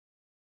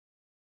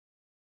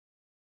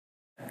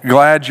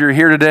Glad you're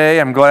here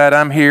today. I'm glad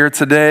I'm here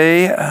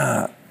today.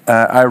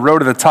 I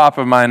wrote at the top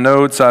of my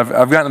notes. I've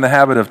gotten in the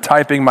habit of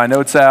typing my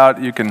notes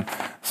out. You can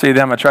see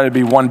them. I try to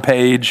be one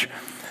page.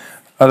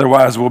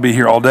 Otherwise, we'll be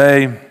here all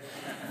day,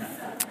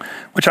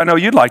 which I know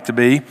you'd like to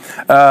be.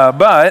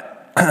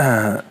 But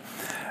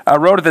I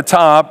wrote at the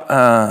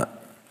top,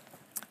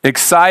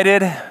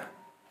 excited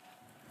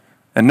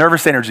and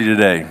nervous energy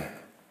today.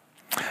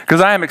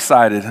 Because I am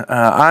excited.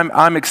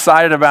 I'm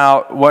excited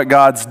about what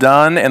God's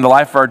done in the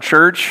life of our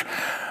church.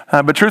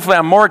 But truthfully,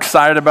 I'm more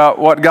excited about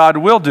what God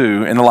will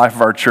do in the life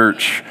of our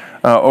church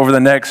over the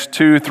next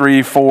 2,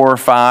 3, 4,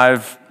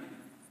 5,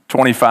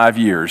 25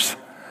 years.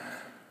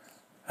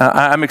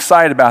 I'm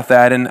excited about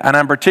that, and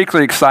I'm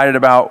particularly excited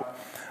about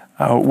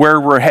where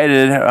we're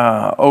headed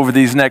over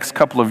these next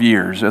couple of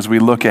years as we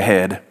look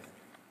ahead.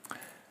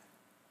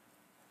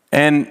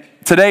 And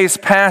today's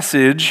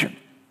passage,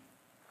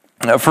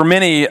 for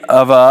many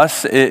of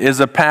us,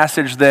 is a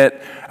passage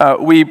that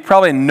we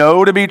probably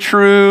know to be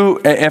true.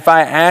 If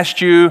I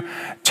asked you,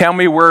 tell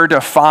me where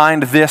to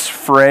find this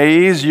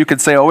phrase, you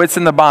could say, oh, it's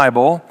in the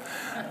Bible.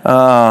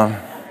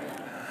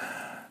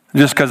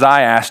 Just because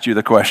I asked you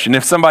the question.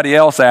 If somebody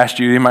else asked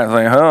you, you might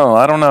say, oh,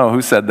 I don't know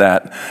who said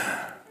that.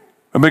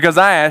 But because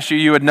I asked you,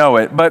 you would know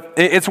it. But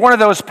it's one of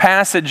those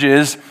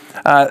passages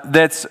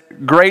that's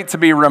great to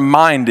be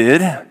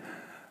reminded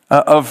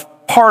of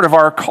part of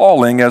our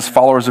calling as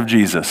followers of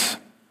Jesus.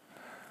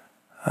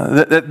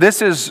 That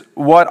this is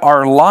what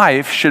our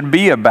life should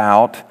be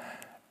about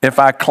if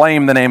I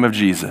claim the name of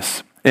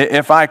Jesus.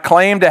 If I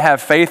claim to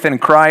have faith in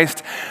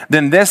Christ,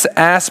 then this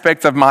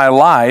aspect of my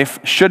life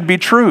should be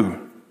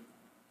true.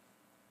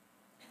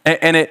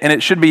 And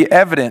it should be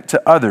evident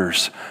to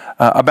others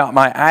about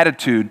my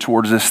attitude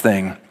towards this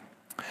thing.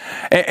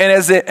 And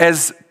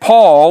as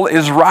Paul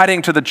is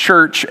writing to the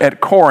church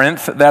at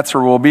Corinth, that's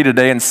where we'll be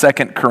today in 2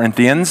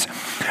 Corinthians.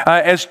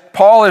 As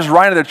Paul is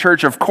writing to the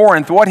church of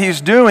Corinth, what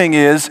he's doing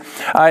is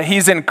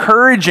he's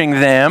encouraging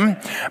them,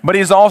 but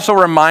he's also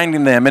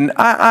reminding them. And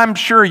I'm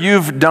sure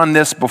you've done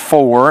this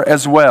before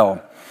as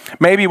well.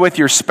 Maybe with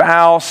your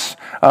spouse,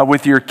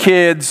 with your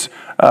kids,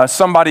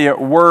 somebody at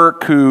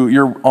work who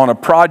you're on a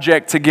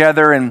project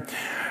together, and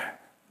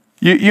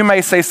you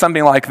may say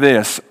something like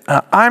this,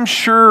 I'm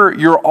sure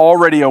you're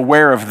already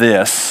aware of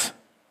this,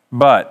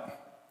 but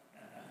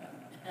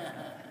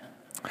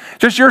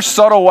just your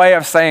subtle way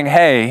of saying,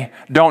 hey,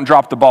 don't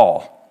drop the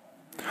ball.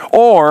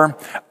 Or,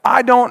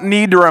 I don't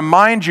need to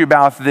remind you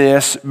about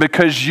this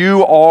because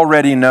you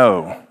already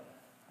know.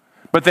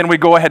 But then we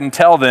go ahead and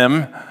tell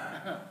them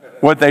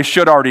what they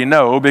should already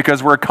know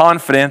because we're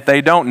confident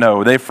they don't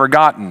know, they've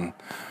forgotten.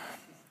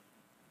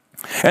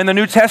 In the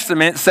New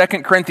Testament,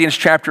 2 Corinthians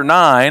chapter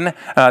 9,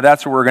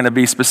 that's where we're going to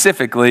be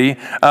specifically,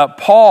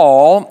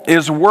 Paul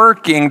is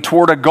working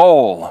toward a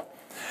goal.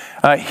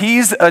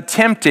 He's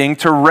attempting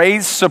to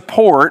raise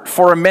support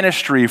for a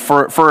ministry,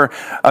 for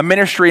a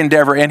ministry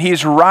endeavor, and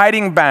he's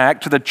writing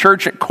back to the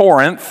church at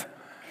Corinth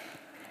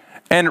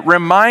and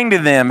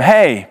reminding them,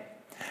 hey,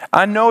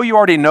 I know you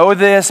already know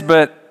this,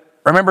 but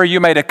remember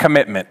you made a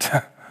commitment.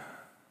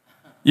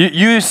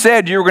 You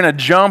said you were going to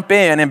jump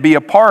in and be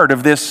a part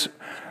of this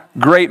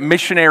great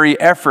missionary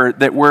effort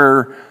that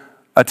we're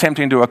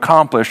attempting to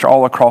accomplish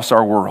all across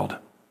our world.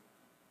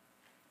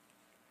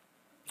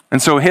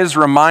 And so his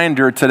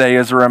reminder today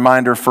is a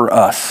reminder for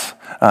us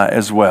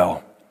as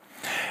well.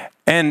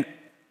 And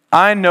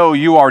I know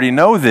you already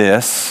know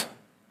this,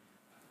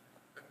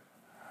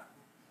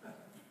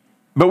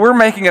 but we're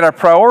making it a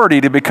priority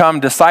to become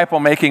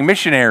disciple-making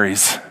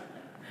missionaries.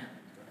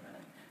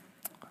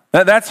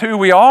 That's who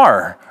we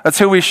are. That's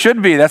who we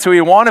should be. That's who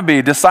we want to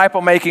be,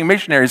 disciple-making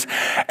missionaries.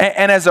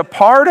 And as a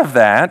part of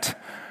that,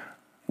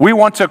 we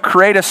want to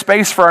create a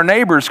space for our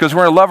neighbors because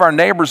we're going to love our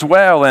neighbors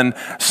well, and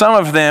some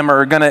of them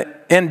are going to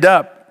end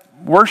up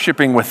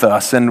worshiping with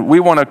us, and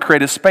we want to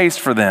create a space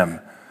for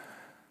them.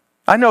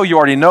 I know you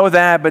already know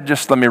that, but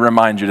just let me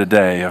remind you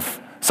today of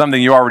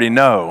something you already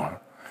know.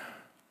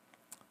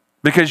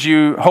 Because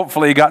you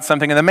hopefully got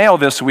something in the mail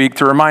this week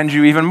to remind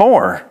you even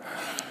more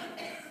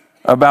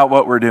about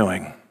what we're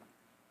doing.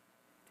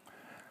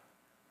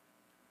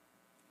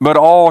 But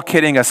all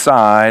kidding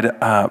aside,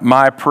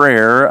 my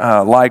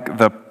prayer, like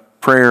the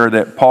prayer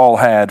that Paul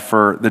had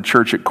for the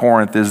church at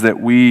Corinth, is that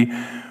we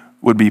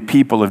would be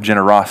people of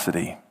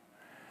generosity.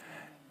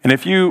 And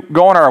if you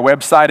go on our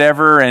website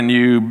ever and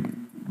you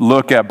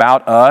look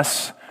about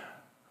us,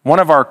 one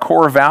of our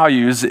core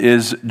values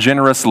is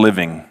generous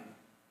living.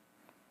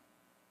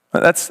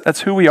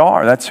 That's who we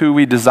are. That's who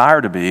we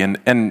desire to be.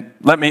 And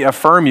let me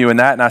affirm you in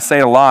that, and I say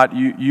it a lot,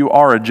 you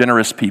are a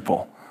generous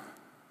people.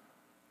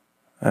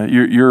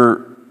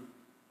 You're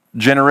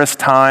generous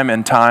time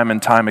and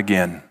time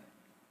again.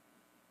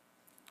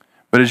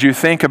 But as you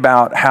think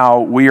about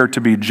how we are to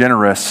be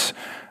generous,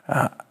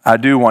 I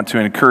do want to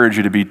encourage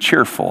you to be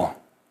cheerful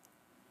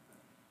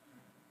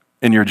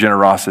in your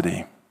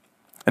generosity.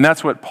 And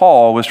that's what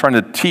Paul was trying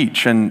to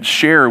teach and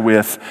share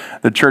with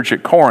the church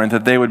at Corinth,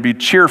 that they would be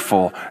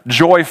cheerful,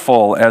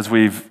 joyful, as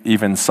we've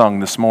even sung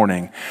this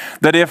morning.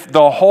 That if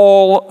the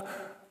whole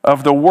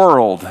of the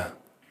world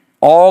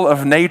all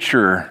of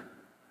nature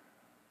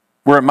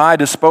were at my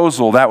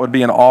disposal, that would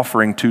be an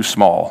offering too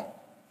small.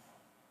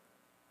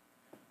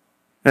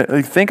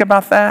 Think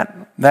about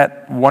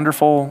that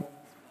wonderful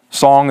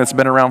song that's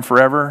been around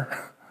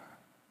forever.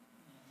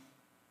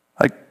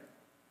 Like,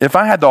 if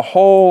I had the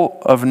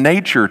whole of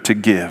nature to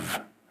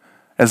give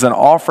as an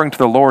offering to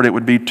the Lord, it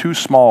would be too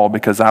small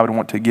because I would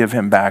want to give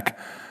him back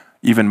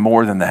even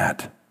more than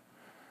that.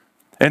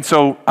 And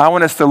so I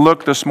want us to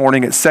look this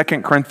morning at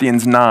 2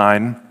 Corinthians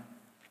 9.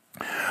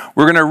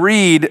 We're going to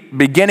read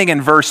beginning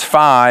in verse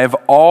 5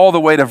 all the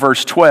way to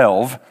verse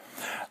 12.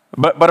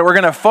 But we're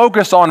going to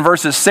focus on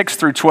verses 6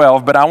 through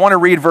 12, but I want to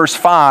read verse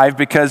 5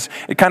 because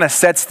it kind of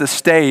sets the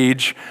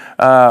stage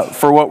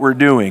for what we're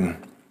doing.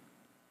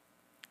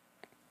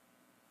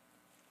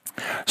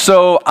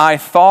 So I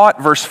thought,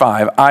 verse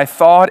 5, I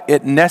thought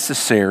it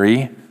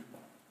necessary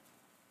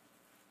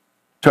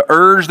to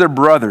urge the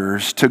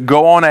brothers to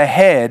go on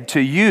ahead to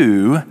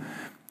you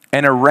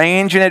and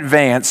arrange in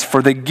advance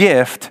for the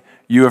gift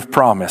you have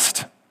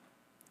promised,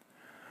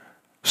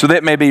 so that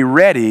it may be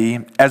ready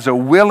as a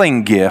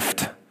willing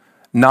gift,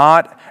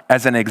 not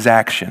as an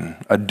exaction,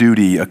 a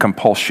duty, a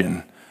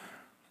compulsion.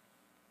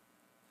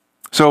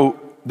 So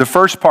the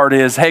first part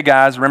is, hey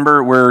guys,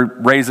 remember we're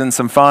raising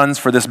some funds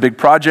for this big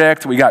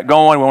project we got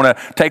going. We want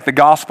to take the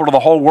gospel to the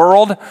whole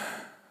world.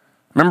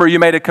 Remember you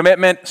made a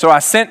commitment, so I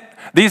sent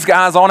these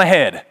guys on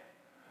ahead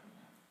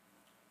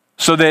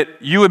so that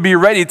you would be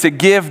ready to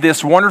give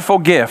this wonderful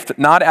gift,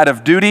 not out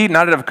of duty,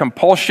 not out of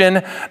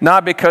compulsion,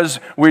 not because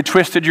we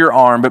twisted your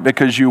arm, but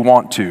because you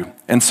want to.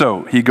 And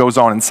so he goes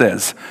on and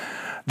says,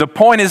 the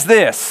point is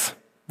this,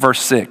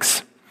 verse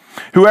 6,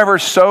 whoever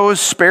sows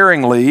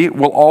sparingly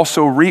will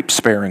also reap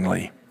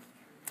sparingly,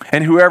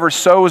 and whoever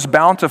sows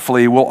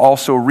bountifully will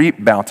also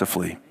reap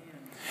bountifully.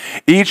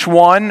 Each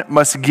one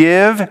must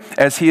give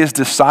as he has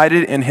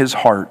decided in his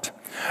heart,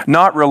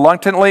 not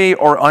reluctantly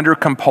or under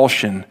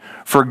compulsion,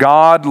 for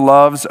God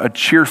loves a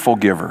cheerful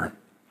giver.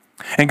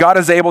 And God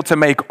is able to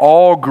make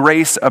all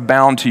grace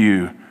abound to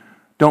you.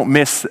 Don't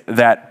miss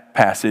that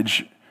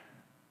passage.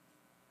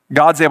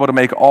 God's able to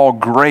make all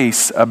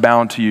grace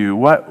abound to you.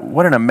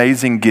 What an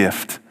amazing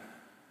gift.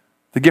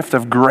 The gift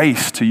of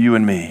grace to you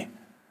and me.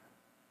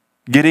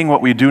 Getting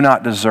what we do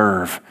not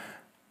deserve.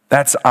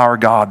 That's our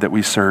God that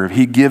we serve.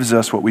 He gives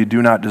us what we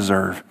do not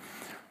deserve.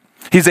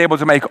 He's able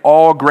to make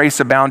all grace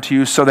abound to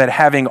you so that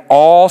having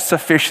all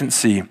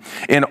sufficiency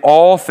in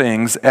all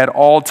things at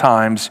all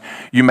times,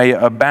 you may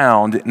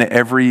abound in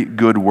every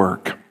good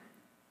work.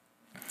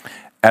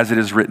 As it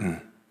is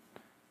written,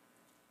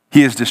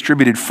 he has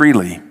distributed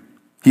freely.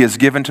 He has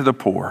given to the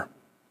poor.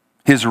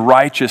 His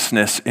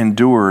righteousness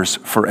endures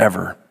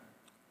forever.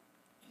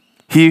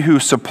 He who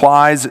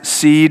supplies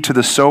seed to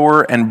the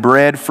sower and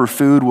bread for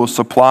food will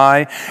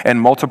supply and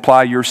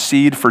multiply your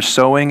seed for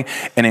sowing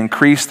and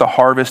increase the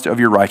harvest of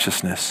your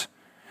righteousness.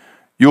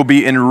 You'll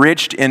be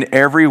enriched in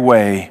every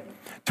way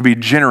to be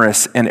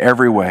generous in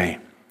every way,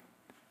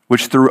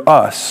 which through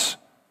us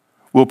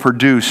will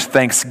produce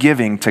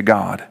thanksgiving to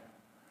God.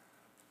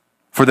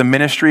 For the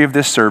ministry of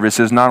this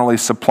service is not only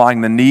supplying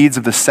the needs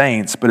of the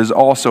saints, but is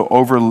also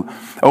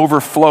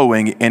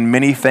overflowing in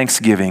many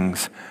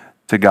thanksgivings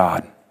to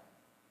God.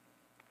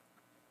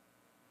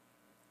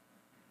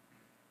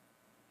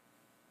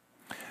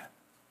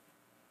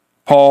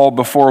 Paul,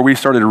 before we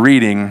started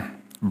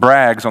reading,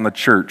 brags on the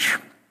church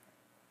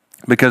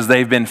because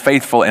they've been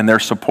faithful in their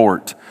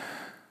support.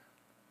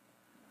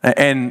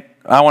 And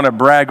I want to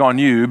brag on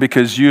you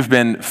because you've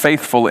been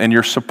faithful in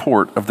your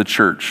support of the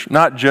church,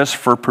 not just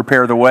for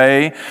Prepare the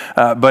Way,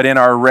 but in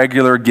our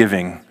regular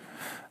giving.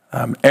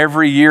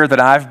 Every year that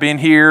I've been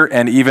here,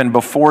 and even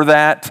before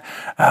that,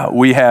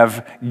 we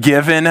have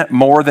given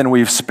more than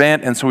we've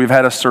spent, and so we've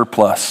had a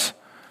surplus.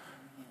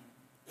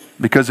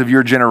 Because of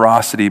your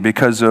generosity,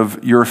 because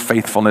of your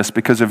faithfulness,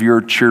 because of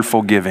your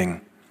cheerful giving.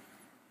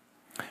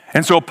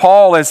 And so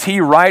Paul, as he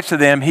writes to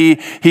them,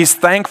 he's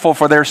thankful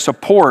for their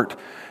support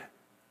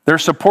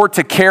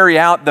to carry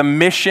out the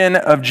mission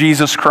of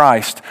Jesus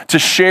Christ, to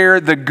share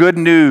the good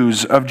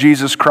news of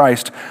Jesus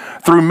Christ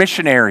through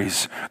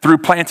missionaries, through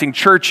planting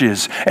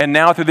churches, and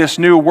now through this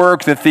new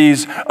work that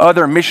these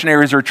other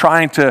missionaries are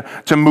trying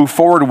to move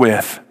forward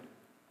with.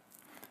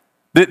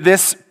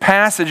 This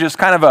passage is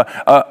kind of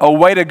a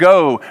way to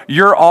go.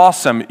 You're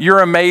awesome. You're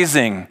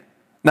amazing.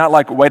 Not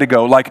like way to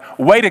go, like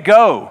way to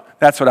go.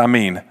 That's what I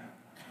mean.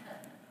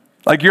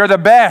 Like you're the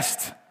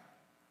best.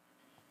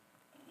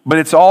 But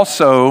it's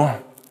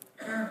also,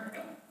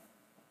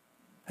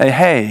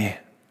 hey,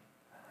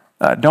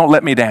 don't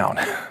let me down.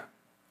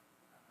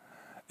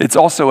 It's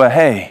also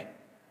hey,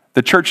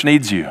 the church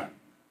needs you.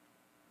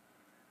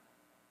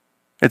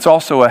 It's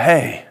also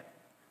hey,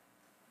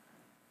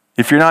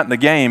 if you're not in the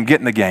game, get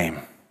in the game.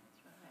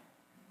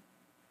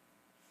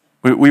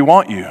 We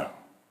want you.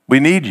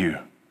 We need you.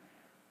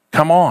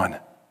 Come on.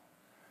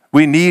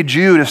 We need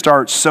you to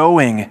start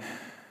sowing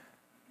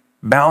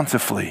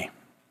bountifully.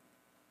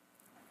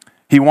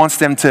 He wants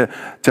them to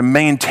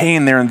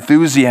maintain their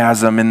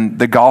enthusiasm in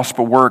the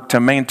gospel work, to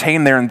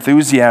maintain their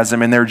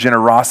enthusiasm in their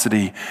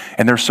generosity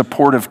and their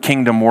support of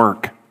kingdom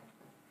work.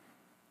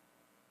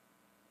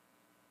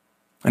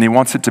 And he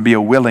wants it to be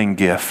a willing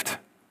gift,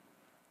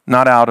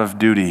 not out of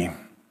duty,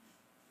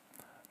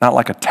 not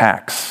like a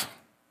tax.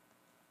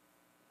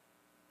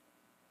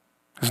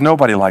 Because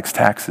nobody likes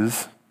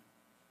taxes.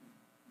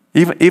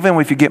 Even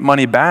if you get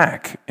money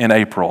back in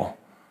April,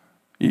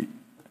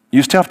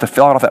 you still have to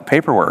fill out all that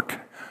paperwork.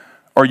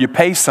 Or you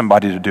pay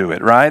somebody to do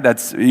it, right?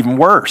 That's even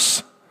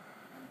worse.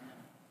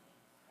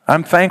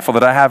 I'm thankful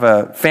that I have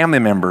a family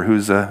member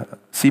who's a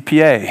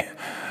CPA.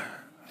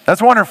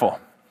 That's wonderful.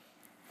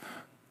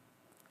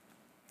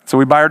 So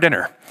we buy her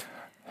dinner.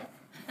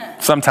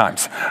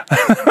 Sometimes.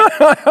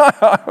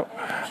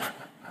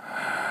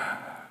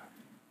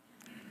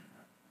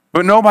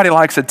 But nobody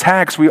likes a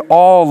tax. We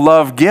all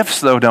love gifts,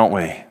 though, don't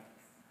we?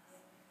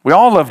 We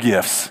all love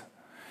gifts.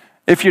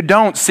 If you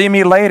don't, see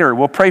me later.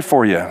 We'll pray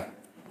for you.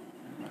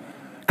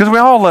 Because we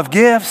all love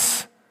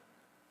gifts.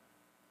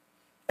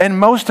 And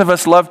most of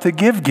us love to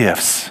give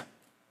gifts.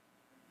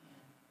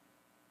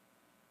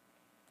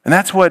 And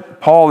that's what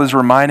Paul is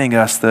reminding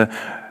us, the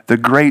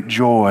great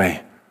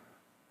joy,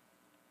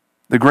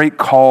 the great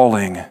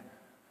calling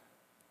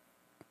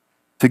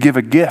to give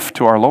a gift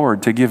to our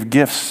Lord, to give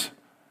gifts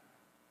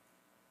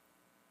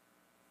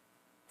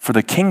for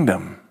the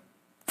kingdom,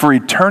 for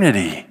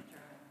eternity,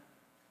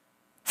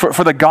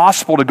 for the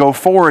gospel to go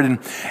forward.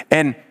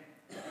 And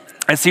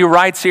as he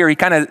writes here, he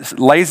kind of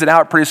lays it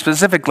out pretty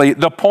specifically.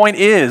 The point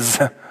is,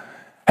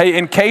 hey,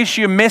 in case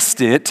you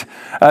missed it,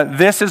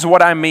 this is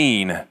what I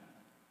mean.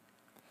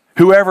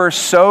 Whoever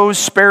sows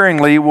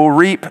sparingly will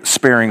reap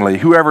sparingly.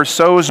 Whoever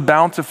sows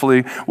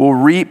bountifully will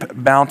reap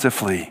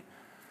bountifully.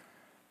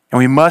 And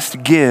we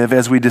must give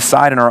as we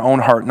decide in our own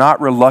heart,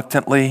 not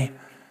reluctantly,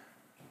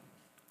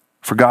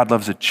 for God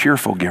loves a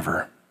cheerful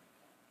giver.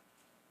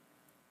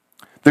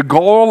 The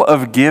goal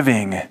of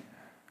giving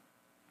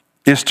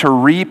is to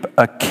reap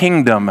a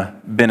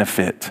kingdom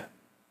benefit.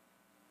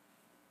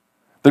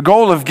 The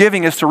goal of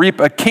giving is to reap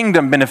a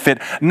kingdom benefit,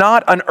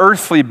 not an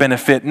earthly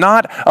benefit,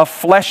 not a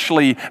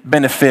fleshly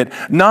benefit,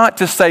 not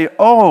to say,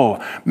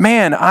 oh,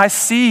 man, I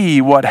see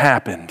what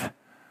happened,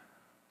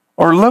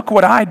 or look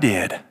what I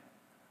did.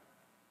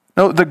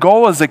 No, the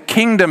goal is a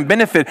kingdom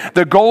benefit.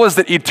 The goal is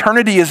that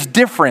eternity is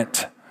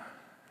different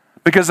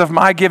because of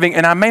my giving,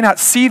 and I may not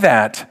see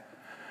that,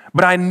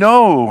 but I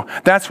know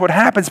that's what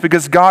happens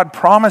because God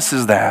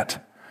promises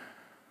that.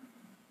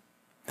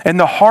 And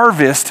the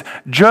harvest,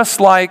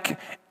 just like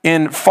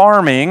in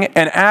farming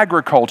and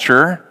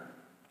agriculture,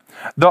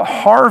 the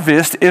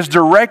harvest is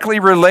directly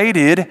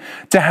related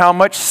to how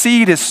much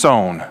seed is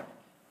sown.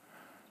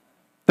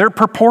 They're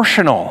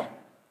proportional.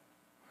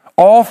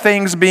 All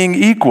things being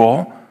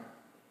equal,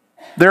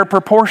 they're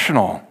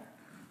proportional.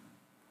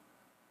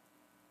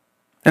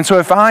 And so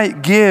if I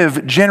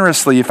give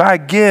generously, if I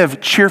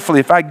give cheerfully,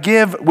 if I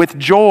give with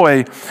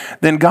joy,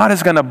 then God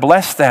is going to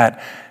bless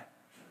that.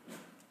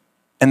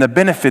 And the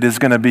benefit is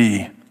going to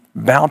be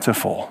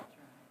bountiful.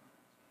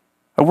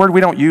 A word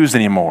we don't use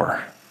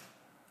anymore.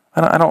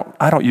 I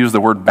don't use the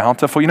word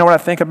bountiful. You know what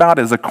I think about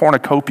is a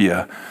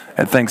cornucopia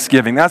at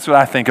Thanksgiving. That's what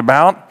I think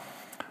about.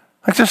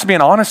 Like, just being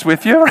honest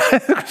with you.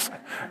 That's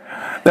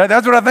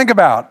what I think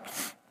about.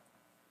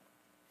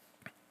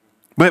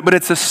 But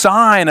it's a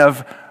sign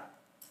of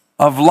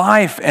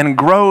life and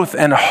growth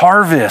and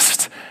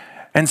harvest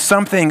and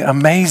something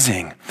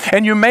amazing.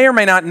 And you may or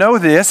may not know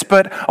this,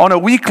 but on a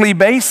weekly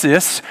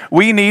basis,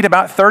 we need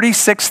about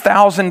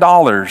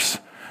 $36,000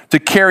 to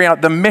carry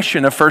out the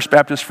mission of First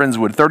Baptist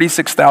Friendswood.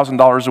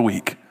 $36,000 a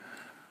week,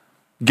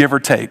 give or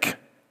take.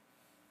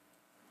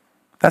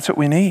 That's what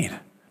we need.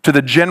 To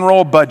the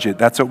general budget,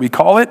 that's what we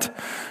call it,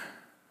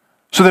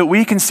 so that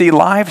we can see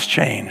lives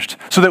changed,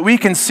 so that we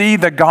can see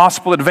the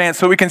gospel advance,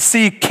 so we can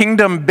see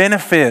kingdom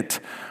benefit.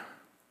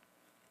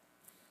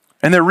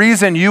 And the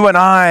reason you and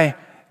I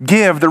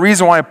give, the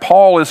reason why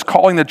Paul is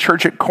calling the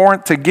church at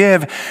Corinth to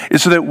give,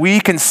 is so that we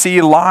can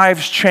see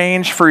lives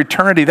change for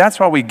eternity. That's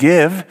why we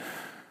give.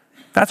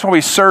 That's why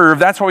we serve.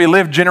 That's why we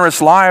live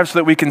generous lives, so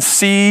that we can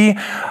see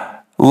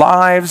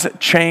lives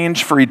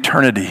change for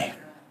eternity.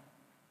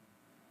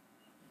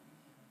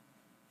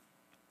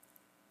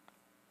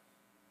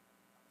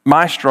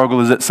 My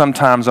struggle is that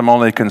sometimes I'm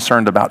only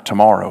concerned about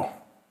tomorrow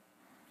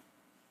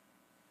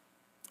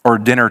or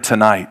dinner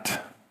tonight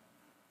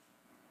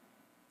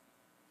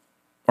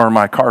or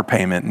my car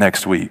payment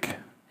next week,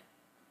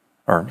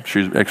 or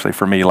actually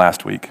for me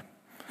last week.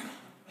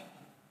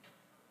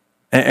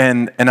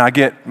 And I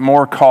get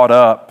more caught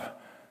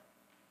up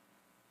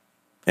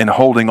in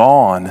holding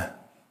on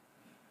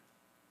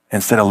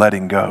instead of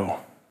letting go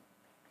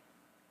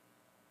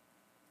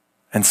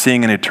and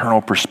seeing an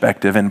eternal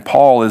perspective. And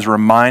Paul is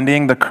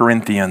reminding the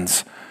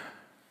Corinthians,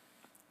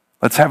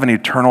 let's have an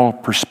eternal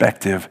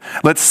perspective.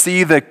 Let's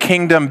see the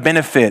kingdom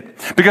benefit.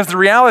 Because the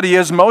reality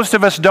is most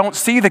of us don't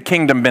see the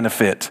kingdom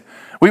benefit.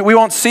 We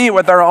won't see it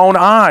with our own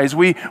eyes.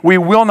 We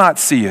will not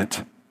see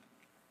it.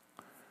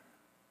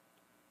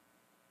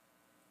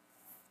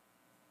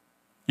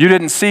 You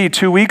didn't see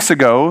 2 weeks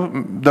ago,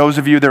 those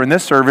of you that are in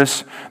this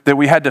service, that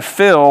we had to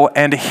fill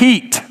and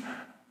heat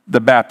the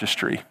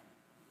baptistry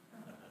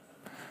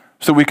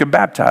so we could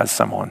baptize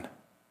someone.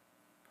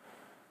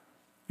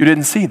 You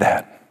didn't see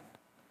that.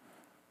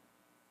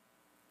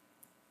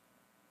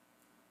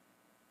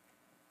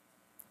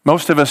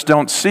 Most of us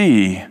don't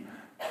see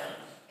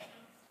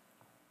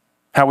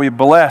how we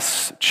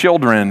bless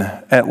children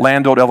at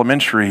Landolt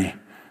Elementary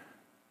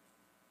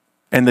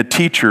and the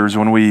teachers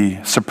when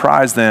we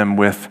surprise them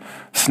with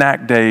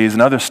snack days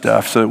and other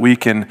stuff so that we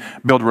can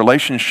build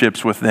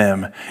relationships with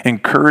them,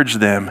 encourage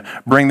them,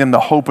 bring them the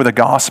hope of the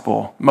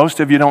gospel. Most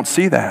of you don't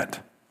see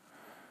that.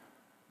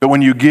 But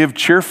when you give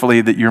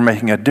cheerfully, that you're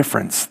making a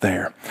difference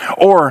there.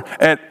 Or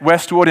at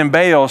Westwood and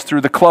Bales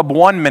through the Club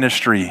One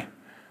ministry,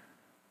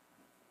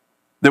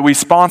 that we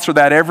sponsor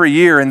that every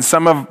year, and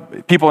some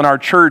of people in our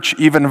church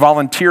even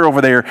volunteer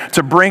over there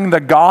to bring the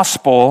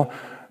gospel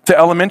to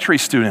elementary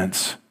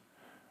students.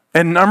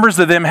 And numbers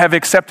of them have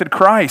accepted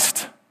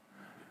Christ.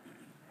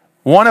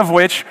 One of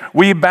which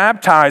we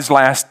baptized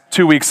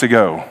 2 weeks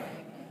ago.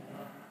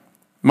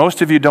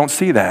 Most of you don't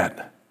see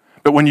that.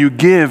 But when you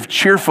give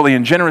cheerfully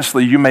and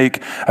generously, you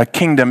make a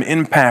kingdom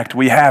impact.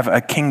 We have a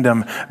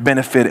kingdom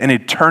benefit in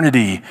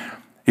eternity.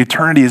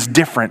 Eternity is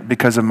different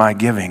because of my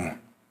giving.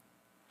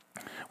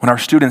 When our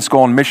students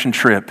go on mission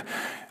trip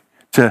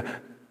to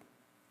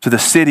the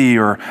city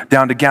or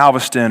down to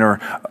Galveston or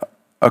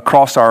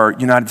across our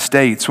United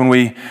States, when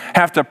we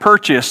have to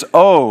purchase,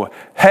 2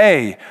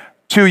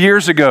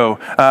 years ago,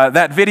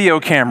 that video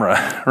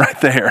camera right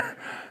there,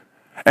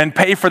 and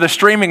pay for the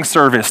streaming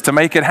service to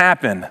make it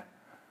happen.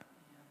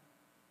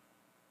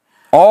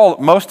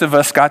 Most of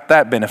us got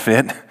that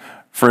benefit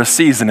for a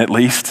season at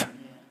least.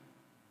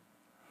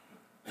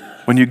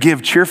 When you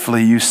give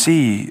cheerfully, you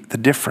see the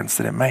difference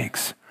that it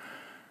makes.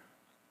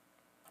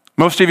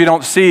 Most of you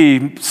don't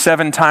see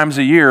 7 times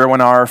a year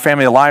when our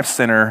Family Life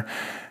Center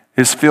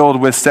is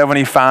filled with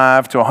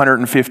 75 to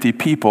 150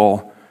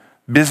 people,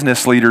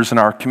 business leaders in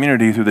our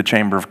community through the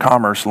Chamber of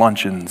Commerce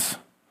luncheons.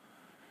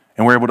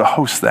 And we're able to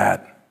host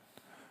that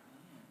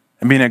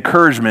and be an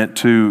encouragement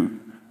to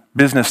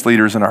business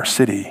leaders in our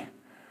city.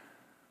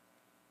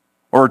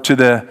 Or to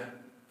the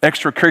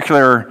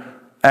extracurricular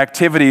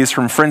activities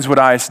from Friendswood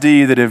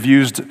ISD that have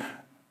used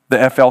the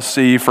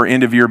FLC for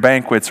end-of-year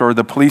banquets, or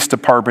the police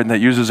department that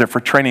uses it for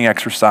training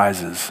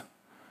exercises.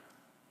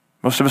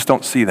 Most of us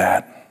don't see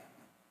that.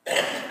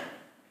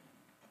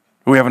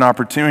 We have an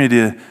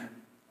opportunity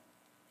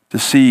to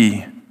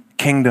see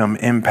kingdom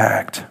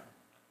impact.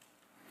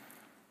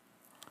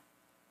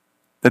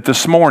 That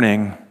this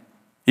morning,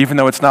 even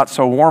though it's not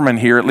so warm in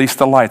here, at least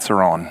the lights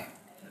are on.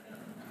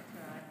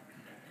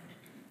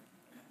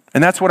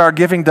 And that's what our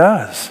giving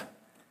does.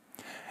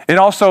 It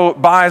also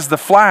buys the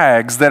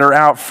flags that are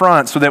out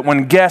front so that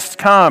when guests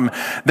come,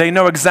 they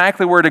know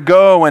exactly where to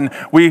go, and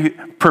we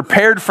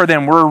prepared for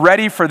them. We're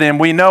ready for them.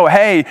 We know,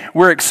 hey,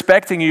 we're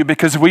expecting you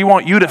because we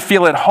want you to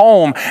feel at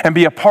home and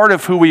be a part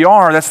of who we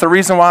are. That's the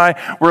reason why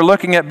we're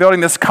looking at building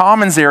this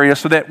commons area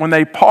so that when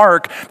they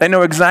park, they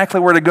know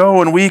exactly where to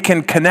go, and we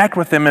can connect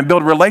with them and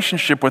build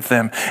relationship with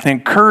them and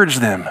encourage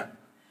them.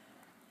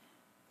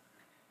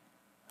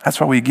 That's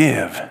why we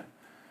give.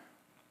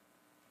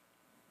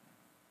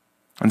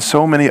 And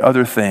so many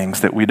other things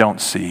that we don't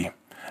see,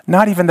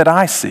 not even that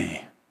I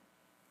see.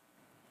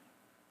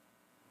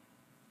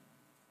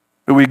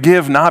 But we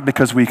give not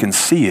because we can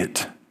see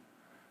it.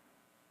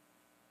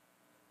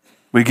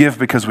 We give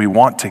because we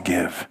want to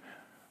give.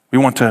 We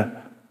want to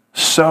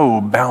sow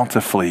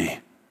bountifully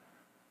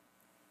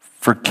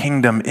for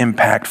kingdom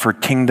impact, for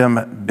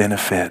kingdom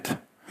benefit.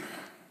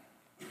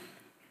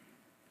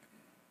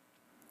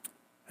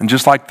 And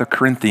just like the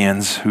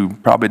Corinthians, who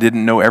probably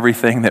didn't know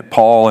everything that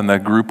Paul and the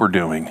group are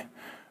doing,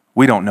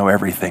 we don't know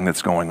everything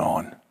that's going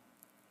on.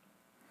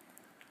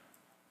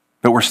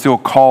 But we're still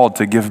called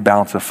to give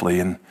bountifully.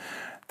 And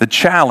the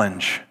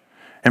challenge,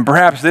 and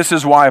perhaps this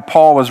is why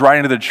Paul was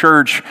writing to the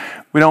church,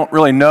 we don't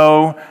really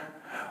know,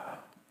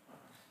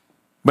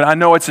 but I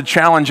know it's a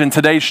challenge in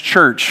today's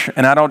church.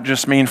 And I don't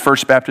just mean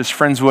First Baptist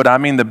Friendswood, I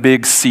mean the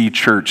big C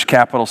church,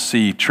 capital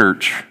C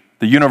church,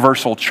 the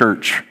universal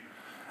church,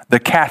 the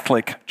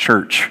Catholic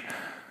church.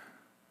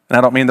 And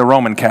I don't mean the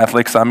Roman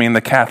Catholics, I mean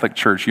the Catholic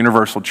church,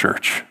 universal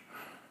church.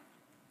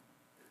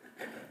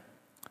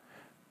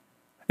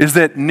 Is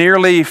that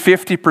nearly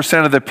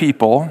 50% of the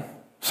people,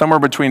 somewhere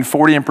between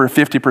 40 and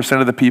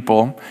 50% of the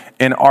people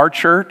in our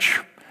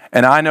church,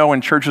 and I know in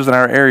churches in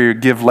our area,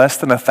 give less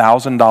than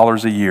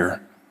 $1,000 a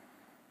year.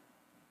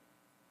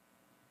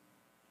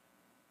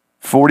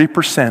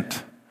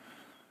 40%,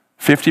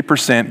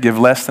 50% give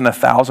less than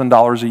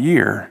 $1,000 a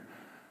year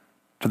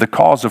to the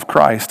cause of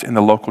Christ in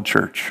the local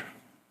church.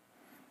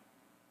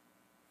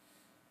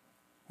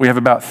 We have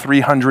about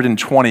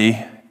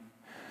 320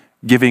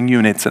 giving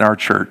units in our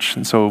church,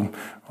 and so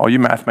all you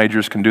math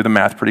majors can do the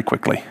math pretty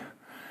quickly.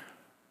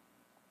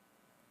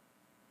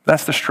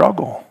 That's the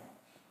struggle.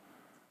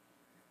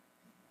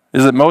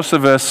 Is that most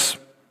of us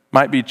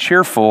might be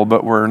cheerful,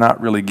 but we're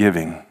not really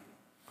giving.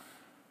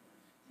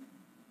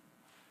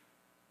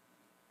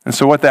 And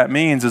so what that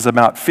means is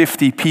about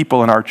 50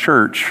 people in our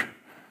church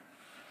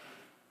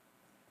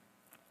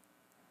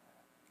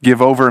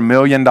give over $1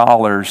 million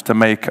to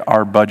make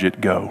our budget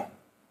go.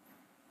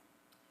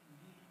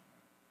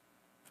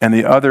 and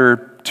the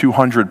other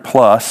 200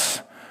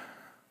 plus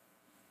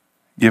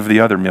give the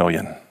other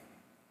million.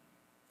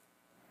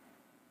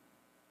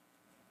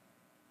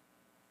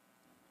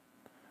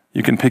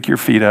 You can pick your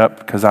feet up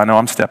because I know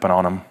I'm stepping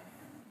on them.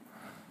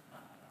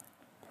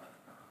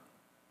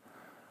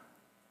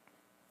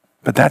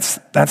 But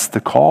that's the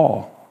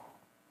call.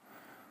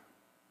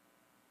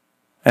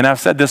 And I've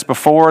said this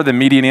before, the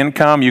median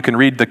income, you can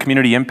read the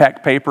community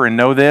impact paper and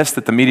know this,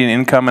 that the median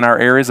income in our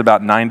area is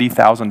about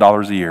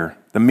 $90,000 a year.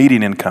 The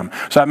median income.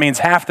 So that means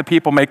half the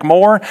people make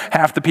more,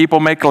 half the people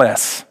make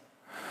less.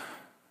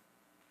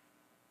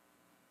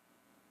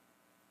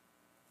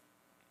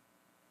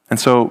 And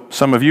so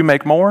some of you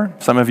make more,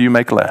 some of you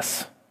make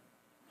less.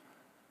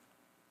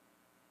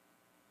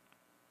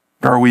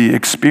 Are we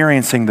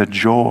experiencing the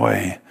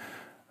joy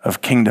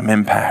of kingdom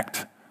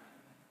impact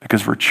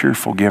because we're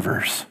cheerful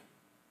givers?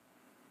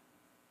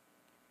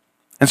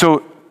 And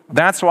so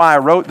that's why I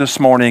wrote this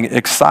morning,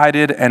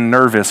 excited and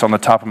nervous, on the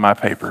top of my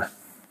paper.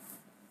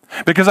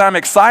 Because I'm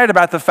excited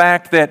about the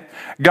fact that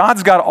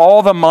God's got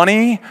all the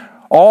money,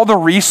 all the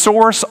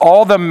resource,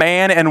 all the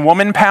man and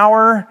woman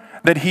power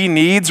that he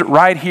needs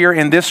right here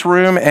in this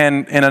room,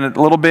 and in a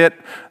little bit,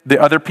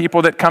 the other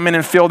people that come in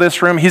and fill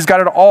this room. He's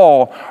got it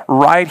all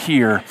right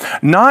here.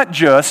 Not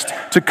just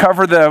to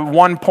cover the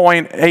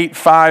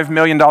 $1.85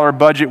 million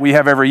budget we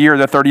have every year,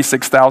 the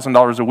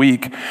 $36,000 a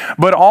week,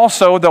 but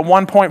also the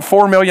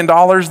 $1.4 million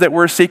that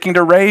we're seeking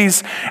to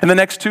raise in the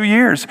next 2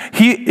 years.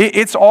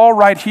 It's all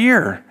right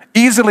here,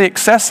 easily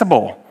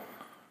accessible.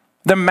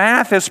 The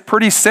math is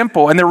pretty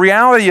simple. And the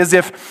reality is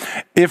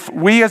if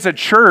we as a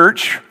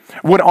church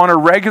would on a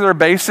regular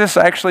basis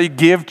actually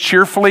give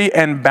cheerfully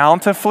and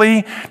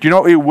bountifully, do you know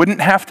what we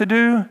wouldn't have to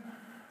do?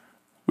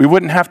 We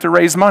wouldn't have to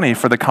raise money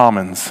for the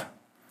commons,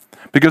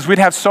 because we'd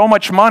have so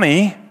much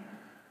money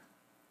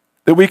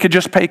that we could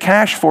just pay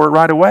cash for it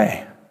right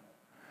away.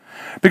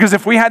 Because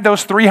if we had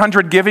those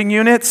 300 giving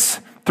units,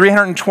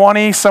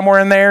 320, somewhere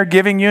in there,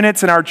 giving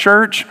units in our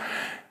church,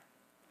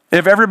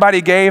 if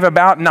everybody gave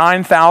about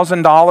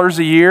 $9,000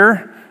 a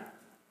year,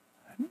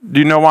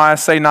 do you know why I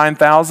say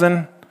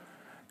 9,000?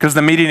 Because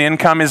the median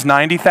income is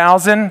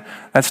 90,000.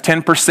 That's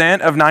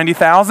 10% of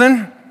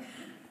 90,000.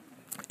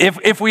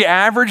 If we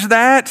average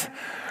that,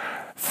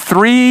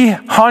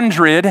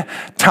 300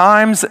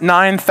 times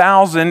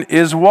 9,000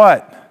 is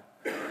what?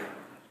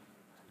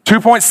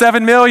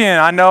 2.7 million.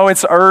 I know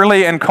it's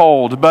early and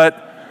cold, but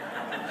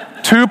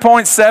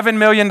 $2.7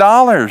 million.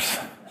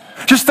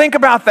 Just think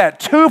about that,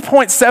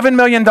 $2.7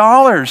 million.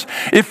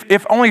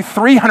 If only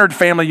 300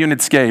 family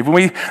units gave,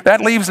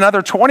 that leaves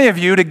another 20 of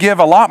you to give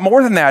a lot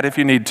more than that if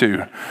you need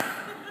to.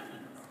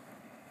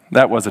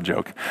 That was a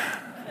joke.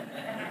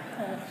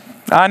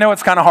 I know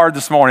it's kind of hard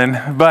this morning,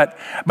 but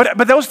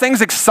those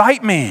things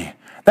excite me.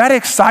 That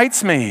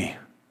excites me.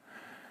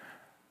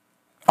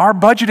 Our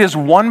budget is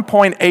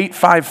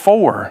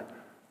 1.854.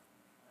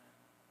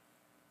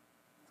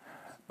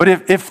 But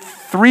if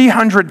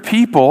 300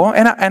 people,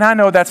 and I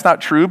know that's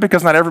not true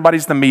because not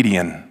everybody's the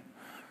median.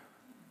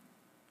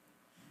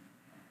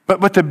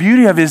 But the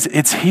beauty of it is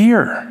it's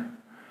here.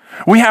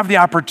 We have the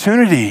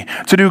opportunity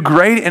to do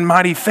great and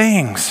mighty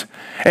things.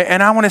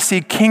 And I want to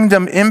see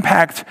kingdom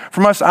impact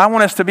from us. I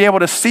want us to be able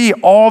to see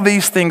all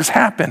these things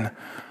happen.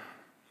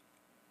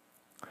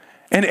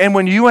 And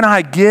when you and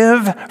I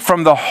give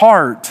from the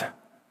heart,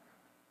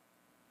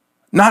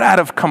 not out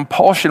of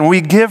compulsion,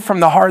 we give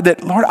from the heart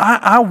that, Lord,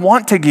 I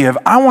want to give.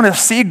 I want to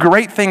see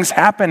great things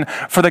happen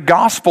for the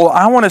gospel.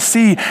 I want to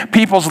see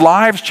people's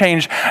lives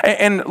change.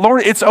 And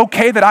Lord, it's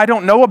okay that I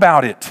don't know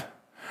about it.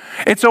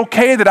 It's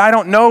okay that I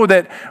don't know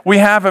that we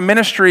have a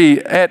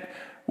ministry at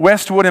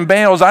Westwood and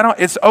Bales.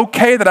 It's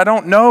okay that I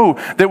don't know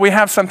that we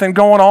have something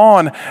going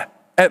on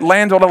at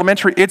Landfield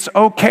Elementary. It's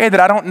okay that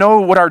I don't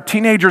know what our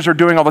teenagers are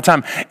doing all the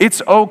time.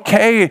 It's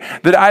okay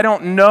that I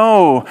don't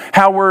know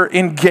how we're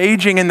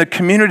engaging in the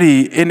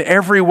community in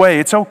every way.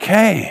 It's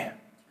okay.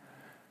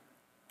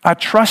 I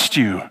trust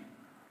you.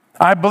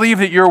 I believe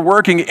that you're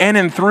working in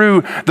and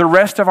through the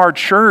rest of our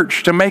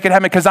church to make it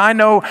happen, because I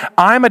know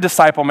I'm a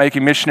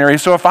disciple-making missionary.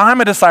 So if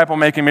I'm a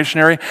disciple-making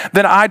missionary,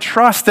 then I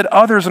trust that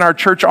others in our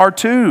church are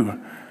too.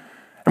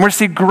 And we're going to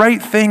see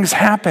great things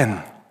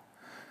happen.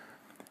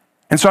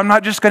 And so I'm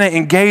not just going to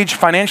engage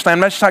financially.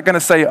 I'm just not going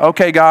to say,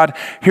 okay, God,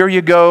 here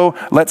you go.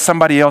 Let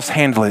somebody else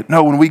handle it.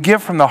 No, when we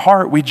give from the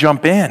heart, we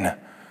jump in.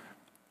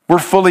 We're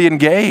fully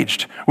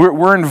engaged.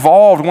 We're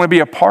involved. We want to be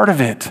a part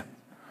of it.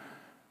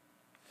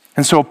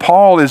 And so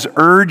Paul is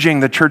urging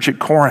the church at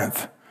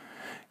Corinth,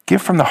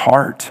 give from the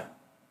heart.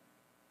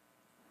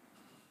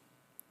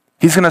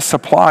 He's going to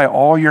supply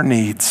all your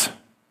needs.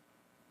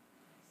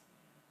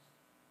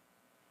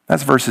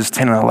 That's verses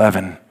 10 and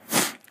 11.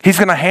 He's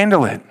going to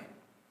handle it.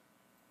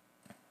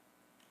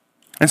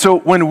 And so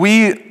when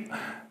we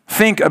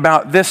think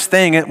about this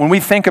thing, when we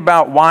think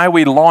about why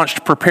we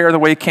launched Prepare the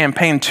Way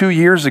campaign 2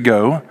 years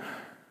ago,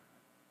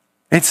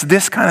 it's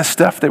this kind of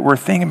stuff that we're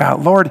thinking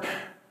about. Lord,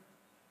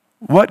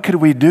 what could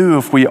we do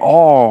if we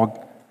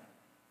all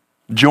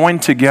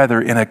joined together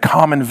in a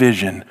common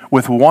vision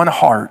with one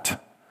heart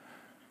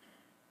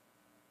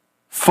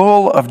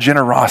full of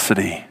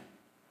generosity,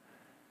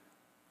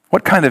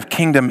 what kind of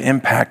kingdom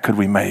impact could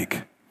we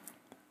make?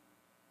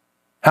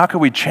 How could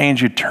we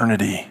change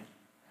eternity?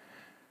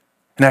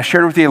 And I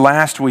shared with you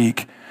last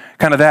week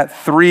kind of that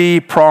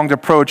three-pronged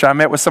approach. I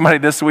met with somebody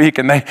this week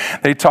and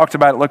they talked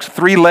about it looks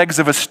 3 legs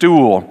of a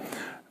stool.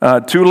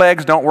 2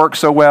 legs don't work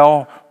so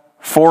well.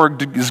 4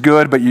 is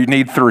good, but you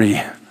need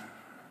 3.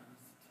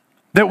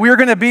 That we're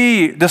going to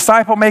be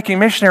disciple-making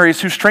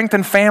missionaries who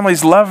strengthen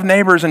families, love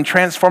neighbors, and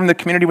transform the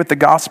community with the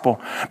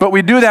gospel. But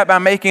we do that by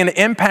making an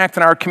impact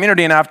in our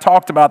community, and I've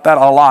talked about that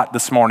a lot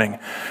this morning.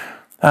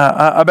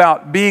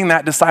 About being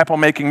that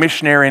disciple-making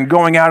missionary and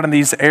going out in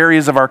these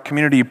areas of our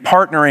community,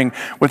 partnering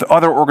with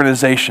other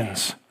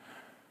organizations.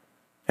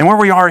 And where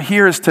we are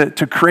here is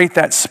to create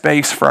that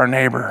space for our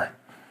neighbor,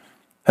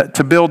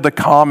 to build the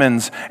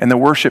commons and the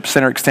worship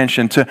center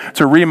extension,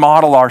 to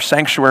remodel our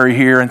sanctuary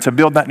here and to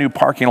build that new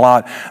parking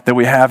lot that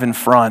we have in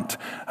front,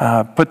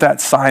 put that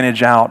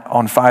signage out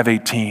on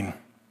 518.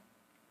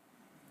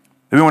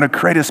 We want to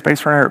create a space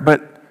for our neighbor,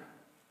 but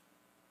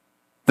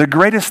the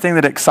greatest thing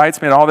that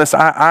excites me in all this,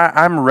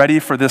 I'm ready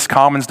for this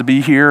commons to be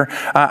here.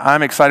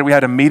 I'm excited. We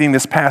had a meeting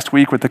this past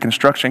week with the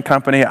construction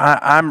company.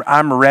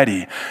 I'm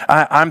ready.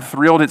 I'm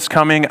thrilled it's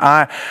coming.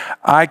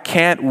 I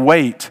can't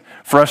wait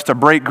for us to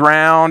break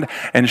ground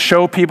and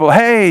show people,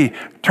 hey,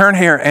 turn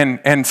here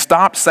and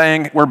stop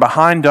saying we're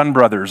behind Dunn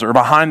Brothers or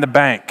behind the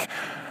bank.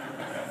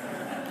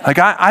 Like,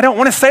 I don't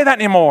want to say that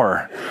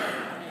anymore.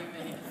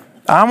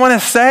 I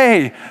want to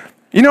say,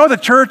 you know, the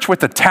church with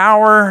the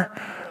tower,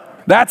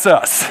 that's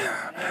us.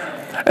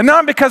 And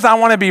not because I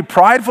want to be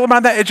prideful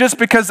about that, it's just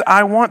because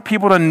I want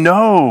people to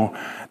know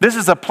this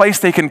is a place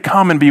they can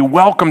come and be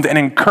welcomed and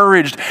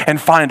encouraged and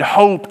find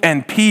hope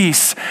and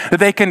peace, that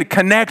they can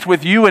connect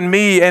with you and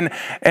me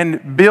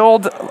and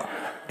build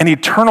an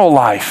eternal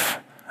life,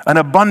 an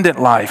abundant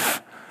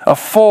life, a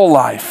full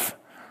life.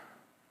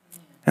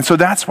 And so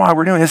that's why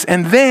we're doing this.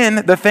 And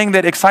then the thing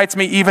that excites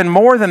me even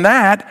more than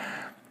that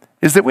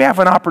is that we have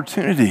an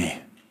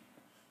opportunity.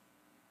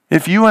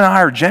 If you and I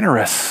are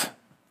generous,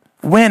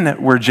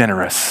 when we're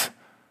generous,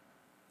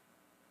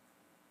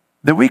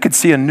 that we could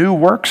see a new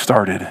work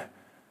started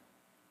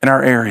in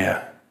our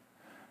area,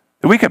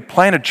 that we could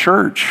plant a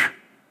church,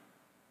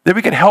 that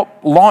we could help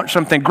launch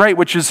something great,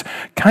 which is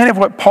kind of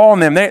what Paul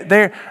and them,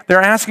 they're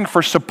asking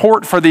for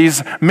support for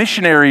these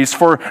missionaries,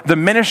 for the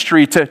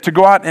ministry to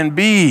go out and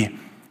be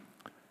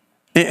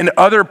in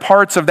other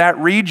parts of that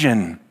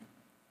region,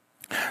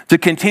 to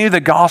continue the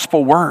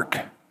gospel work.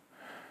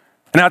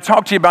 And I'll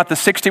talk to you about the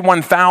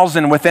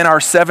 61,000 within our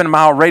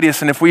 7-mile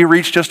radius, and if we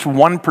reach just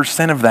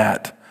 1% of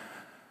that,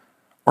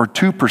 or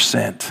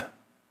 2%,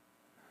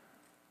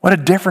 what a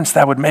difference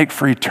that would make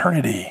for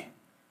eternity.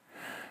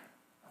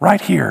 Right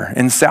here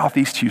in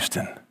Southeast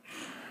Houston.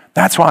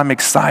 That's why I'm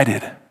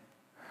excited.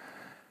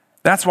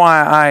 That's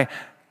why I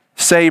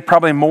say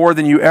probably more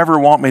than you ever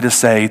want me to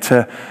say,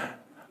 to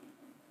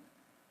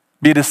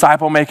be a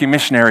disciple-making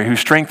missionary who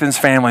strengthens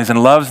families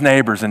and loves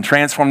neighbors and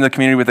transforms the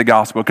community with the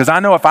gospel. Because I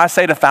know if I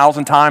say it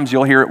 1,000 times,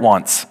 you'll hear it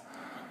once.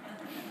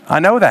 I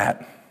know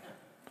that.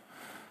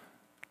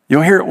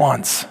 You'll hear it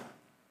once.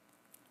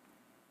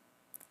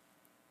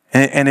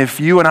 And if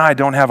you and I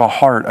don't have a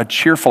heart, a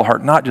cheerful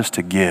heart, not just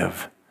to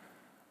give,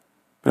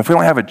 but if we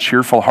don't have a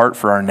cheerful heart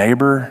for our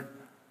neighbor,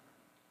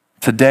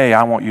 today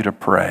I want you to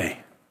pray.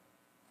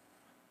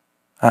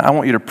 I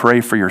want you to pray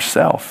for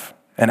yourself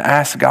and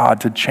ask God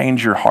to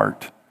change your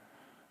heart.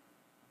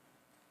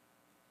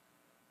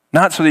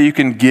 Not so that you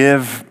can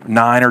give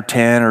 $9 or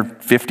 $10 or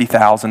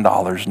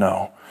 $50,000,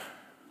 no.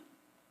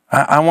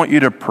 I want you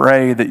to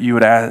pray that you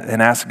would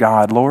ask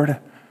God, Lord,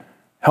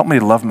 help me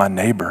to love my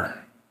neighbor.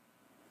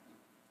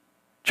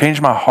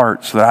 Change my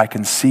heart so that I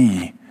can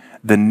see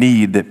the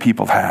need that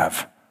people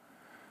have,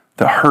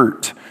 the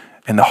hurt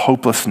and the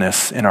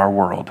hopelessness in our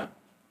world.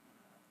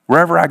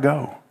 Wherever I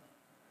go,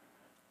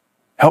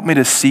 help me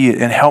to see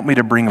it and help me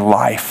to bring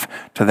life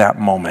to that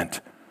moment.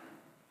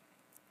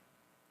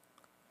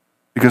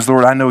 Because,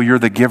 Lord, I know you're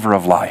the giver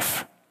of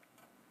life.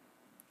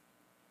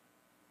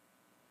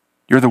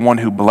 You're the one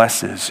who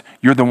blesses.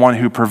 You're the one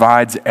who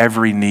provides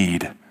every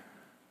need.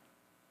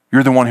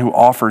 You're the one who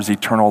offers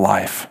eternal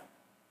life.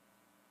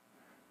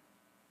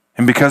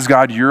 And because,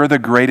 God, you're the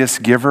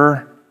greatest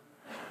giver,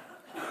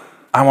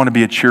 I want to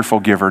be a cheerful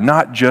giver,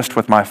 not just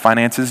with my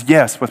finances.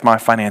 Yes, with my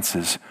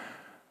finances.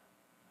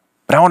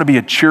 But I want to be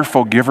a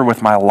cheerful giver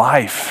with my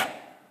life.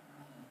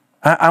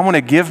 I want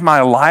to give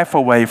my life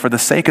away for the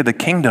sake of the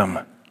kingdom.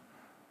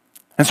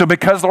 And so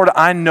because, Lord,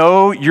 I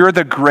know you're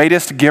the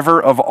greatest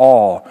giver of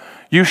all.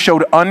 You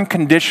showed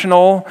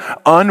unconditional,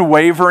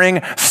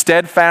 unwavering,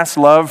 steadfast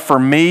love for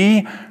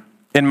me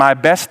in my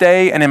best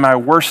day and in my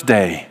worst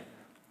day.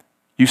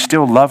 You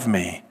still love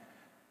me.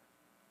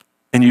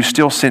 And you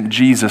still sent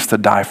Jesus to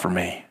die for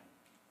me.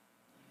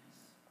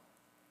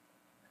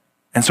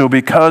 And so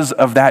because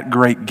of that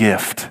great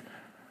gift,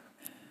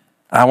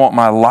 I want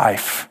my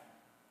life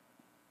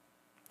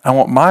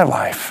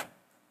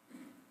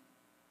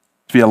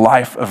to be a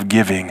life of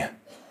giving,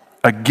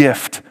 a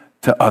gift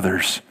to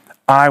others.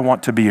 I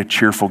want to be a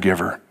cheerful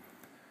giver.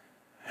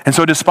 And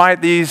so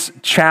despite these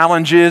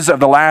challenges of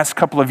the last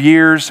couple of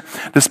years,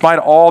 despite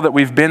all that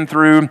we've been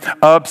through,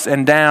 ups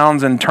and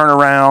downs and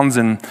turnarounds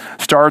and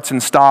starts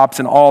and stops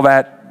and all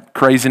that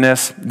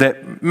craziness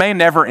that may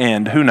never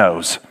end, who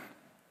knows?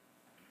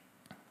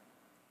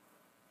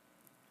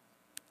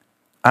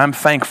 I'm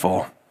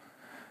thankful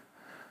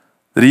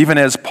that even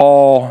as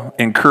Paul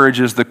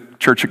encourages the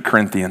church at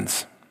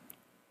Corinthians,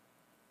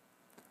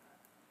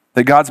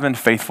 that God's been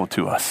faithful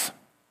to us.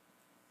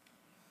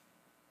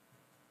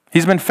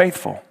 He's been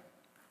faithful.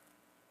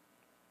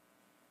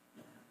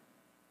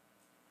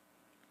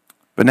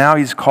 But now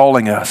he's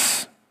calling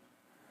us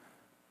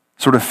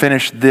sort of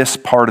finish this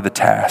part of the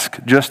task,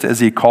 just as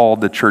he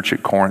called the church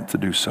at Corinth to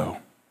do so.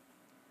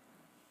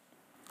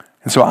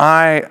 And so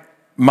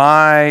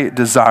my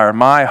desire,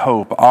 my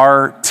hope,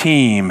 our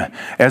team,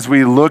 as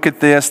we look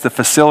at this, the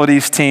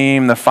facilities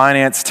team, the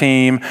finance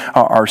team,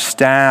 our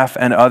staff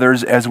and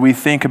others, as we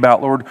think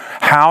about, Lord,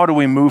 how do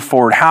we move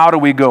forward? How do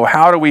we go?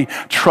 How do we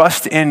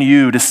trust in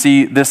you to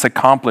see this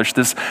accomplished,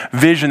 this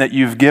vision that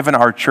you've given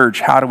our church?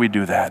 How do we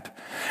do that?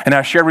 And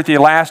I shared with you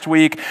last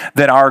week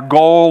that our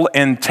goal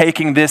in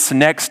taking this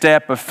next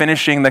step of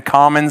finishing the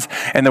Commons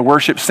and the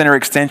Worship Center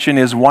extension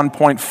is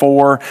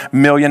 $1.4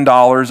 million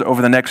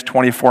over the next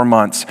 24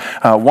 months.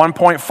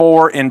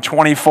 1.4 in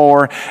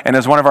 24, and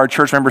as one of our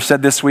church members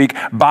said this week,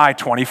 by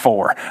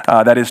 24.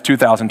 That is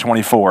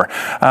 2024.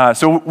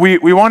 So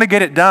we want to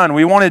get it done.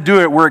 We want to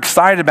do it. We're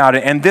excited about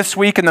it. And this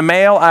week in the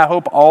mail, I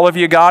hope all of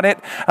you got it.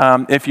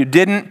 If you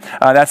didn't,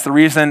 that's the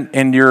reason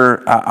in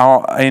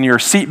your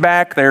seat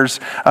back, there's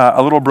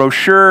a little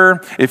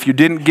brochure. If you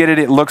didn't get it,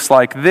 it looks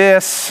like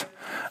this.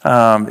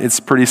 It's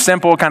pretty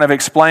simple, kind of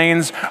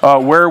explains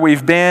where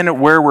we've been,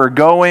 where we're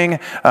going,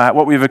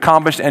 what we've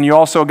accomplished, and you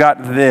also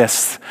got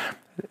this.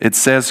 It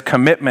says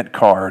commitment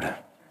card.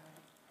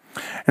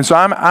 And so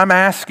I'm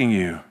asking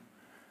you,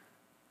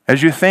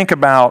 as you think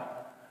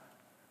about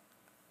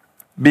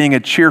being a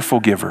cheerful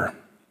giver,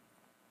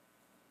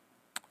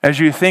 as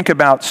you think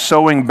about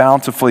sowing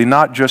bountifully,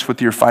 not just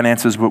with your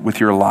finances, but with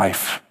your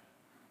life,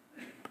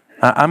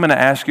 I'm going to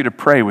ask you to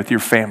pray with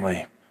your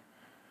family.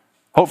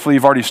 Hopefully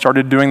you've already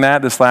started doing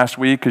that this last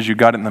week because you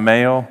got it in the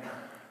mail.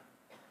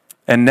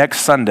 And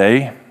next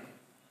Sunday,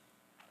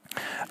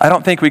 I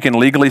don't think we can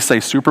legally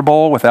say Super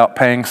Bowl without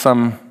paying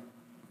some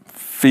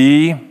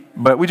fee,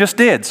 but we just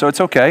did, so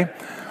it's okay.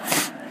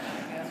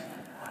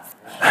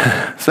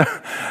 So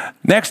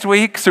next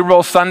week, Super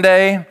Bowl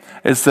Sunday,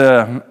 is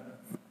the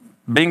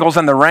Bengals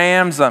and the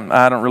Rams.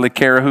 I don't really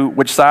care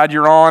which side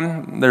you're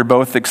on. They're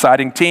both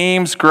exciting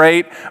teams,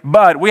 great.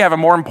 But we have a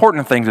more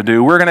important thing to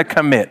do. We're going to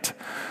commit.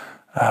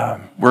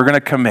 We're going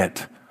to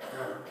commit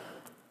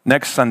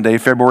next Sunday,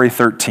 February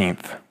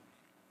 13th,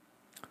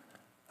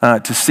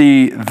 to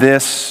see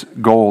this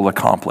goal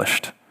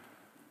accomplished,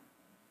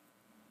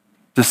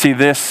 to see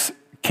this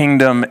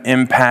kingdom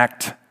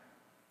impact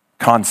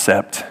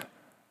concept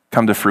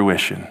come to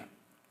fruition.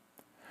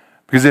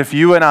 Because if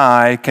you and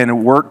I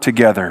can work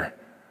together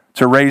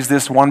to raise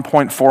this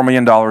 $1.4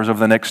 million over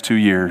the next 2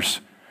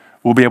 years,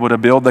 we'll be able to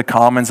build the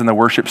Commons and the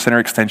Worship Center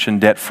extension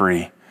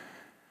debt-free.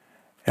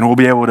 And we'll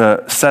be able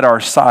to set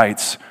our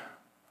sights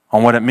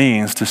on what it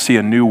means to see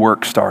a new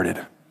work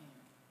started.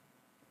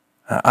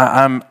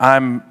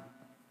 I'm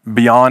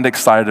beyond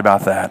excited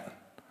about that.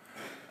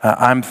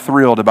 I'm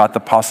thrilled about the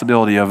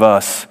possibility of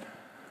us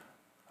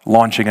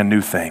launching a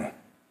new thing.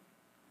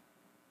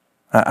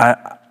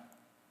 I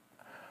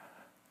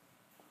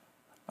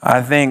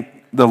think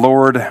the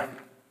Lord,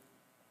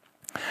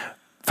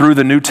 through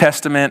the New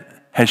Testament,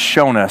 has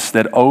shown us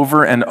that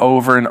over and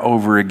over and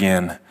over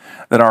again,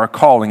 that our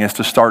calling is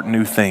to start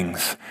new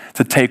things,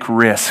 to take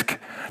risk,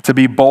 to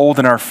be bold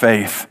in our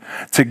faith,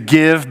 to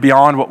give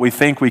beyond what we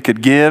think we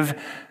could give,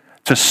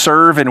 to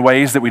serve in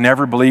ways that we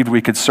never believed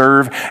we could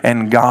serve,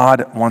 and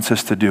God wants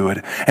us to do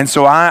it. And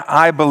so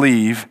I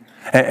believe,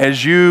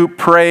 as you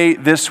pray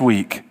this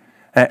week,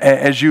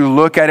 as you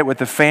look at it with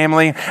the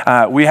family,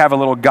 we have a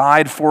little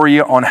guide for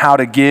you on how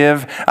to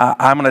give.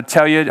 I'm going to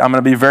tell you, I'm going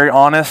to be very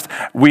honest,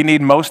 we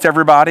need most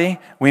everybody.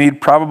 We need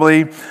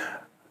probably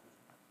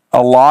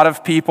a lot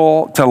of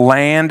people to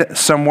land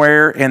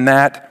somewhere in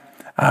that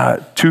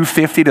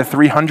 $250 to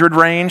 $300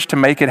 range to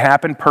make it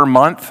happen per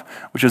month,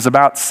 which is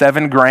about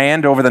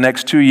 $7,000 over the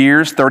next 2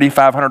 years,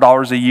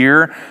 $3,500 a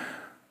year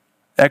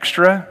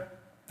extra.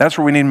 That's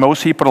where we need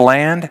most people to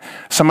land.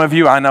 Some of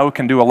you I know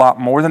can do a lot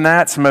more than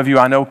that. Some of you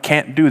I know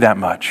can't do that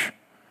much.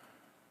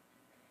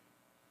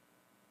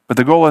 But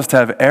the goal is to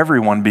have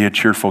everyone be a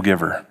cheerful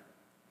giver.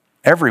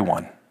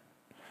 Everyone.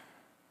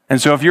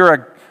 And so if you're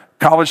a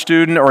college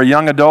student or a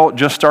young adult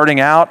just starting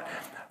out,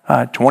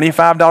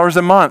 $25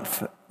 a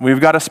month, we've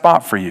got a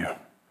spot for you.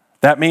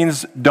 That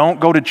means don't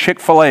go to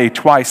Chick-fil-A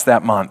twice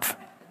that month.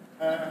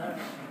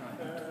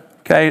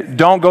 Okay,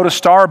 don't go to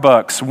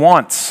Starbucks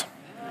once.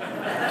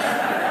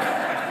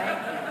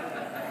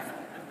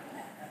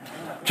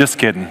 Just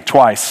kidding,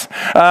 twice.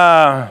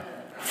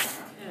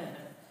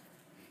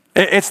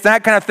 It's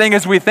that kind of thing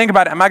as we think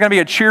about it. Am I going to be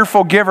a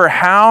cheerful giver?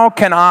 How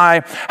can I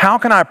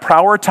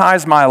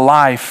prioritize my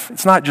life?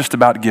 It's not just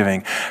about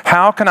giving.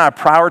 How can I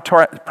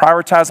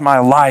prioritize my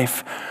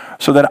life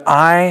so that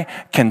I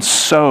can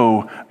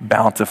sow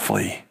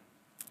bountifully?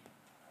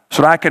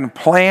 So that I can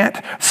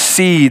plant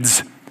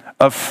seeds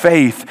of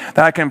faith,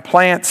 that I can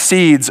plant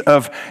seeds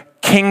of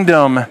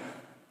kingdom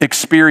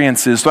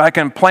experiences, so I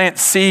can plant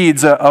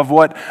seeds of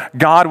what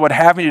God would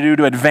have me to do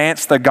to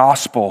advance the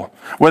gospel,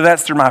 whether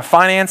that's through my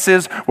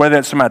finances, whether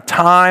that's through my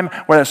time,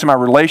 whether that's through my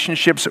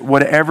relationships,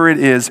 whatever it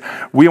is,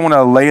 we want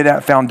to lay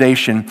that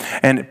foundation.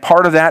 And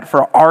part of that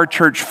for our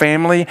church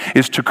family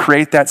is to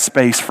create that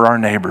space for our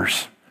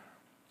neighbors.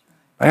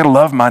 I gotta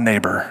love my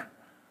neighbor.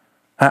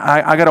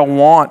 I gotta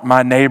want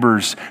my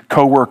neighbors,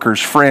 coworkers,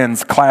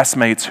 friends,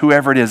 classmates,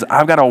 whoever it is,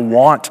 I've gotta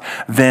want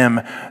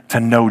them to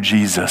know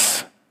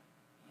Jesus.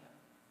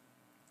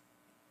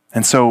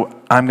 And so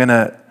I'm going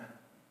to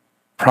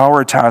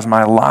prioritize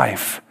my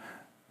life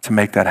to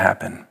make that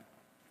happen.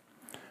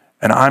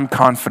 And I'm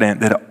confident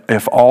that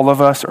if all of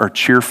us are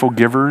cheerful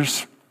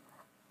givers,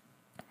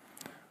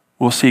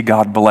 we'll see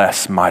God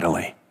bless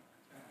mightily.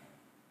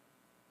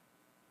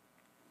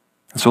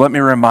 And so let me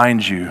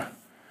remind you,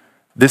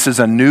 this is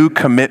a new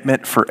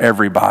commitment for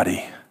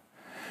everybody.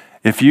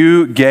 If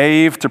you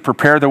gave to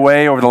prepare the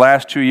way over the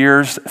last 2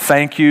 years,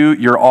 thank you.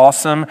 You're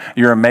awesome.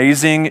 You're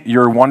amazing.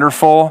 You're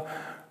wonderful.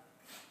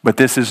 But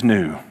this is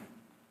new.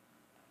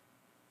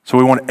 So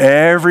we want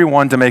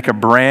everyone to make a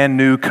brand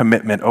new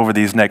commitment over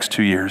these next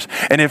 2 years.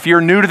 And if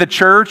you're new to the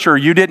church or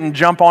you didn't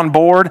jump on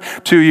board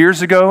 2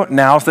 years ago,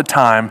 now's the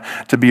time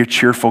to be a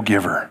cheerful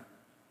giver.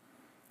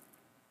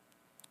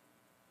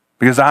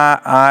 Because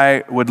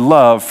I would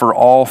love for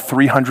all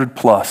 300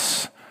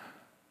 plus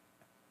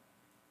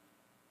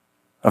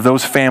of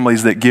those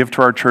families that give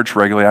to our church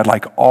regularly, I'd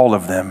like all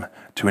of them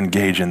to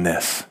engage in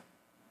this.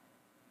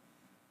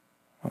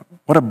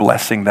 What a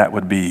blessing that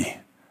would be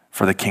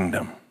for the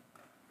kingdom,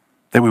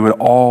 that we would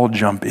all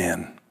jump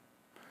in.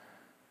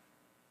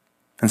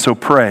 And so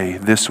pray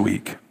this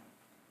week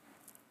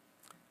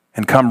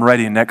and come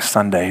ready next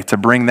Sunday to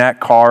bring that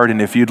card.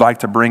 And if you'd like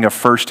to bring a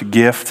first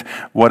gift,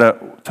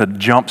 to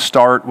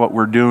jumpstart what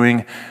we're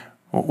doing,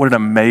 what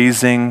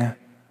amazing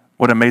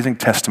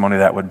testimony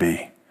that would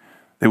be.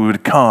 That we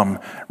would come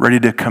ready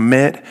to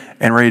commit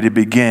and ready to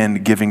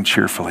begin giving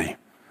cheerfully.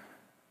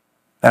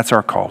 That's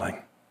our calling.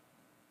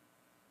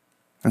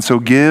 And so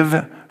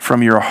give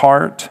from your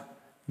heart,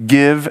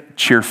 give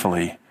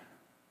cheerfully,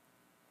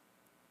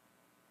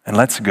 and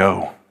let's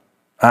go.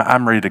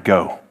 I'm ready to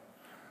go.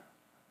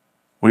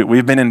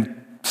 We've been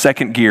in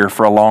second gear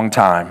for a long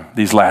time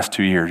these last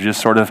 2 years, just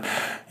sort of,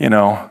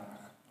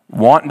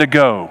 wanting to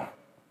go,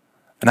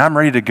 and I'm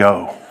ready to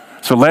go.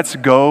 So let's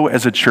go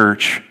as a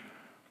church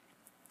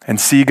and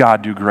see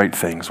God do great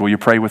things. Will you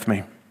pray with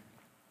me?